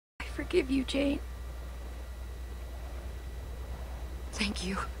forgive you, Jane. Thank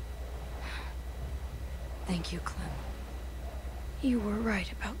you. Thank you, Clem. You were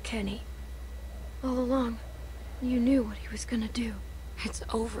right about Kenny. All along, you knew what he was gonna do. It's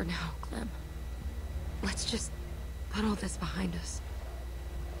over now, Clem. Let's just put all this behind us.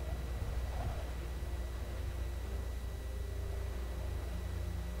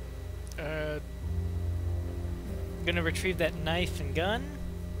 Gonna retrieve that knife and gun.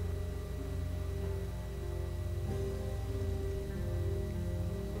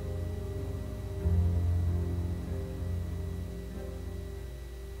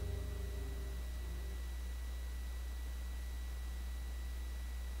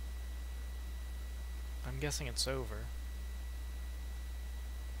 I'm guessing it's over.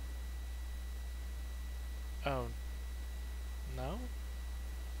 Oh. No?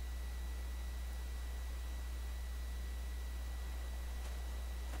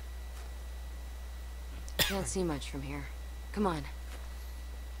 Can't see much from here. Come on.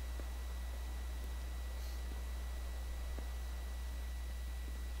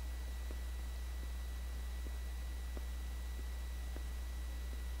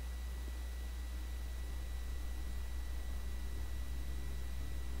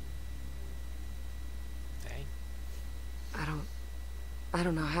 Dang. I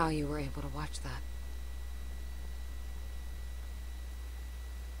don't know how you were able to watch that.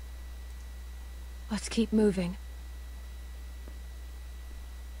 Let's keep moving.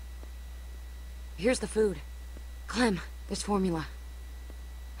 Here's the food. Clem, there's formula.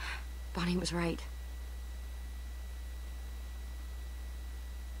 Bonnie was right.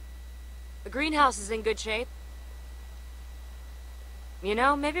 The greenhouse is in good shape. You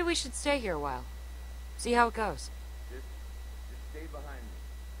know, maybe we should stay here a while. See how it goes. Just stay behind me.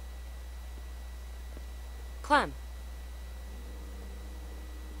 Clem.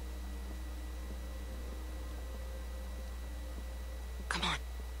 Come on.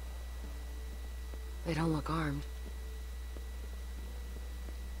 They don't look armed.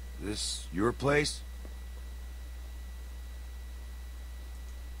 This your place?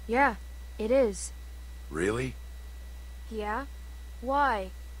 Yeah, it is. Really? Yeah?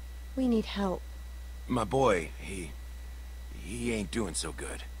 Why? We need help. My boy, he ain't doing so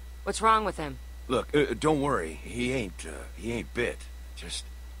good. What's wrong with him? Look, don't worry. He ain't bit. Just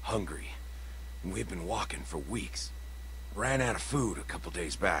hungry. We've been walking for weeks. Ran out of food a couple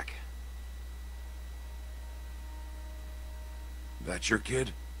days back. That your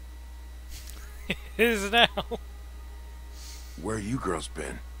kid? It is now. Where you girls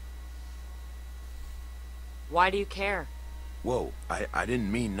been? Why do you care? Whoa, I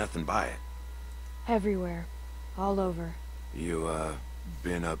didn't mean nothing by it. Everywhere. All over. You,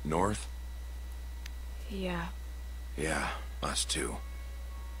 been up north? Yeah. Yeah, us too.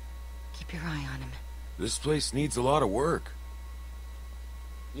 Keep your eye on him. This place needs a lot of work.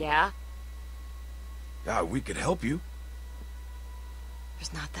 Yeah? Yeah, we could help you.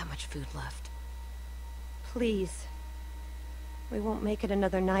 There's not that much food left. Please. We won't make it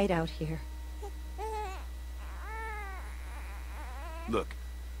another night out here. Look,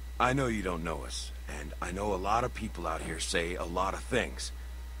 I know you don't know us, and I know a lot of people out here say a lot of things,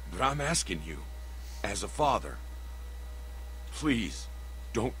 but I'm asking you, as a father, please,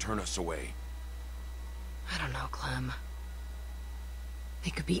 don't turn us away. I don't know, Clem.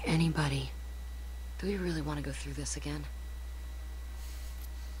 It could be anybody. Do we really want to go through this again?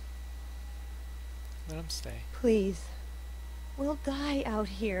 Let him stay. Please. We'll die out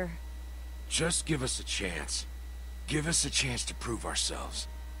here. Just give us a chance. Give us a chance to prove ourselves.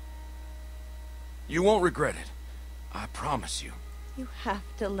 You won't regret it. I promise you. You have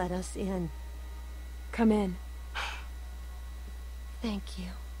to let us in. Come in. Thank you.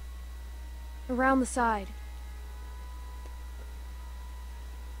 Around the side.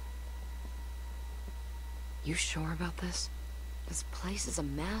 You sure about this? This place is a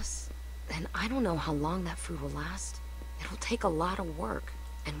mess, and I don't know how long that food will last. It'll take a lot of work,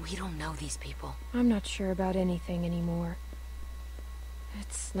 and we don't know these people. I'm not sure about anything anymore.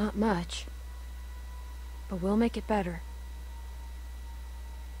 It's not much. But we'll make it better.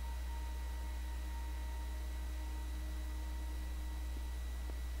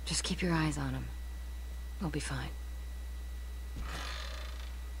 Just keep your eyes on him. We'll be fine.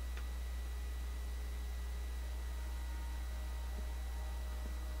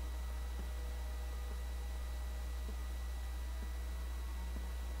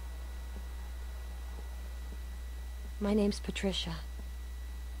 My name's Patricia.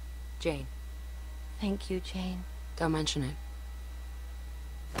 Jane, Thank you, Jane. don't mention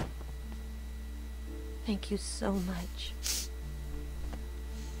it. Thank you so much.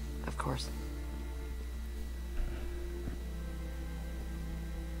 Of course.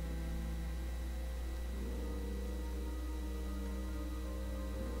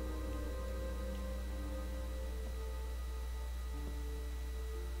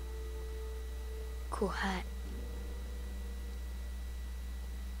 Cool hat.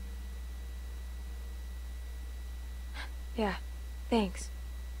 Yeah, thanks.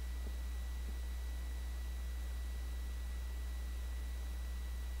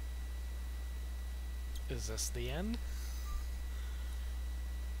 Is this the end?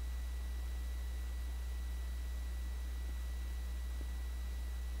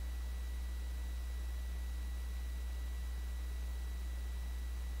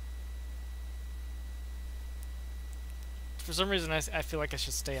 For some reason, I feel like I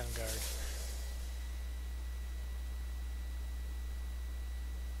should stay on guard.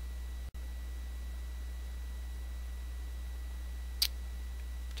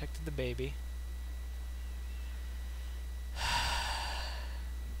 Protected the baby.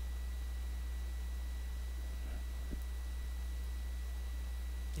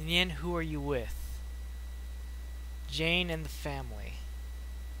 In the end, who are you with? Jane and the family.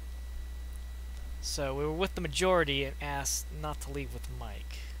 So we were with the majority and asked not to leave with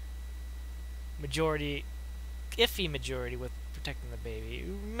Mike. Majority, iffy majority with protecting the baby.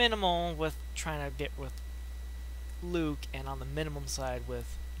 Minimal with trying to get with Luke, and on the minimum side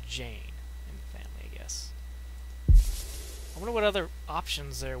with Jane and the family, I guess. I wonder what other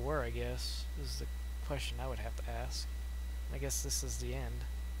options there were, I guess, is the question I would have to ask. I guess this is the end.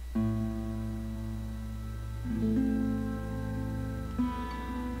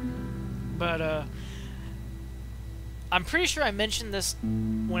 But, I'm pretty sure I mentioned this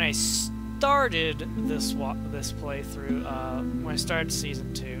when I started this playthrough, when I started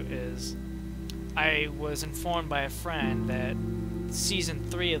Season 2, is I was informed by a friend that Season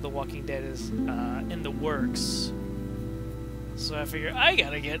 3 of The Walking Dead is in the works. So I figured I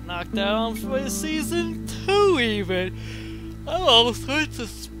gotta get knocked out for Season 2 even. All sorts of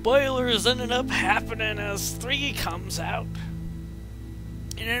spoilers ended up happening as 3 comes out.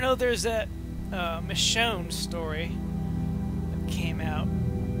 And I know there's that Michonne story that came out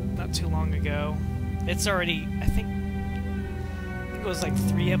not too long ago. It's already, I think it was like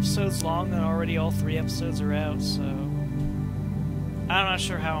 3 episodes long, and already all 3 episodes are out, so I'm not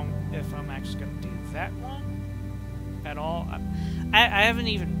sure if I'm actually going to do that one at all. I haven't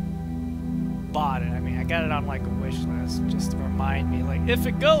even bought it. I mean, I got it on like a wish list just to remind me, like, if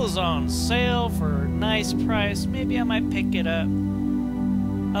it goes on sale for a nice price, maybe I might pick it up.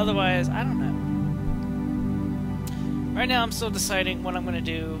 Otherwise, I don't know. Right now, I'm still deciding what I'm going to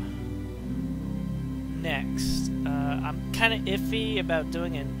do next. I'm kind of iffy about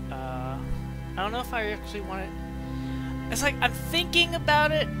doing it. I don't know if I actually want it. It's like I'm thinking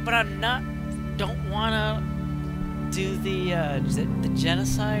about it, but I'm not. Don't want to do the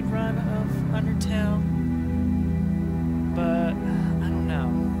genocide run of Undertale. But I don't know.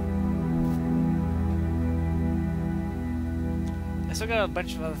 I still got a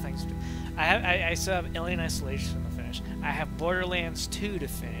bunch of other things to do. I still have Alien Isolation to finish. I have Borderlands 2 to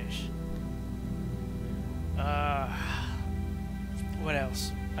finish. What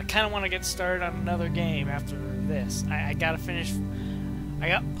else? I kind of want to get started on another game after this. I gotta finish. I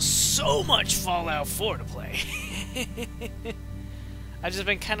got so much Fallout 4 to play. I've just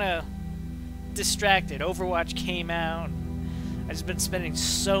been kind of distracted. Overwatch came out. I've just been spending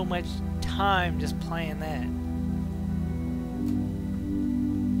so much time just playing that.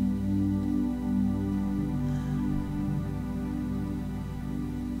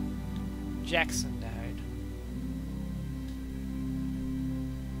 Jackson died.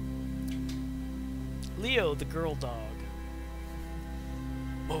 Leo, the girl dog.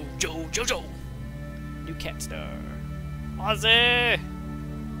 Mojo Jojo. New cat star. Ozzy!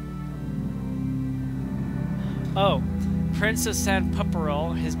 Oh, Princess San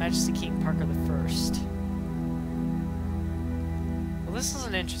Pupperell, His Majesty King Parker the First. Well, this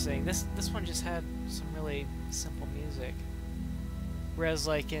isn't interesting. This one just had some really simple music. Whereas,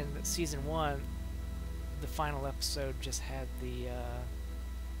 like, in Season 1, the final episode just had the,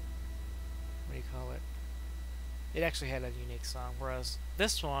 what do you call it? It actually had a unique song, whereas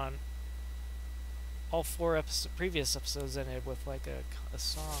this one, all 4 previous episodes ended with, like, a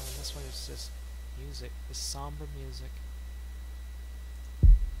song, and this one is just music, just somber music.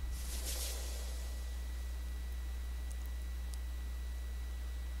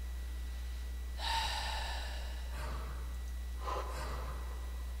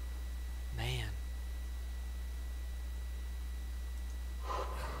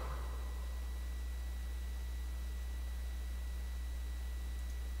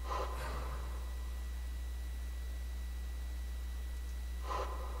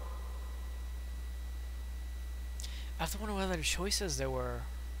 I have to wonder what other choices there were.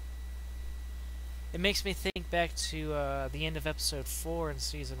 It makes me think back to the end of episode 4 in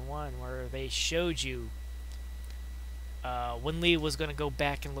season 1, where they showed you when Lee was going to go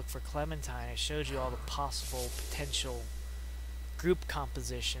back and look for Clementine. It showed you all the possible potential group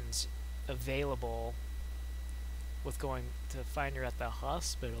compositions available with going to find her at the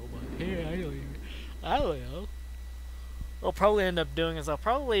hospital. But hey, I don't know. What I'll probably end up doing is I'll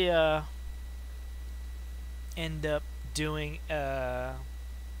probably end up doing a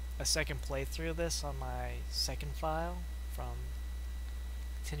second playthrough of this on my second file from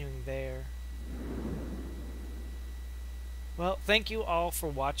continuing there. Well, thank you all for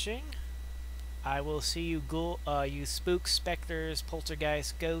watching. I will see you you spooks, specters,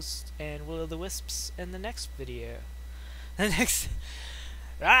 poltergeists, ghosts, and will-o'-the-wisps in the next video.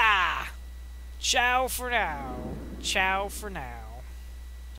 Ciao for now. Ciao for now.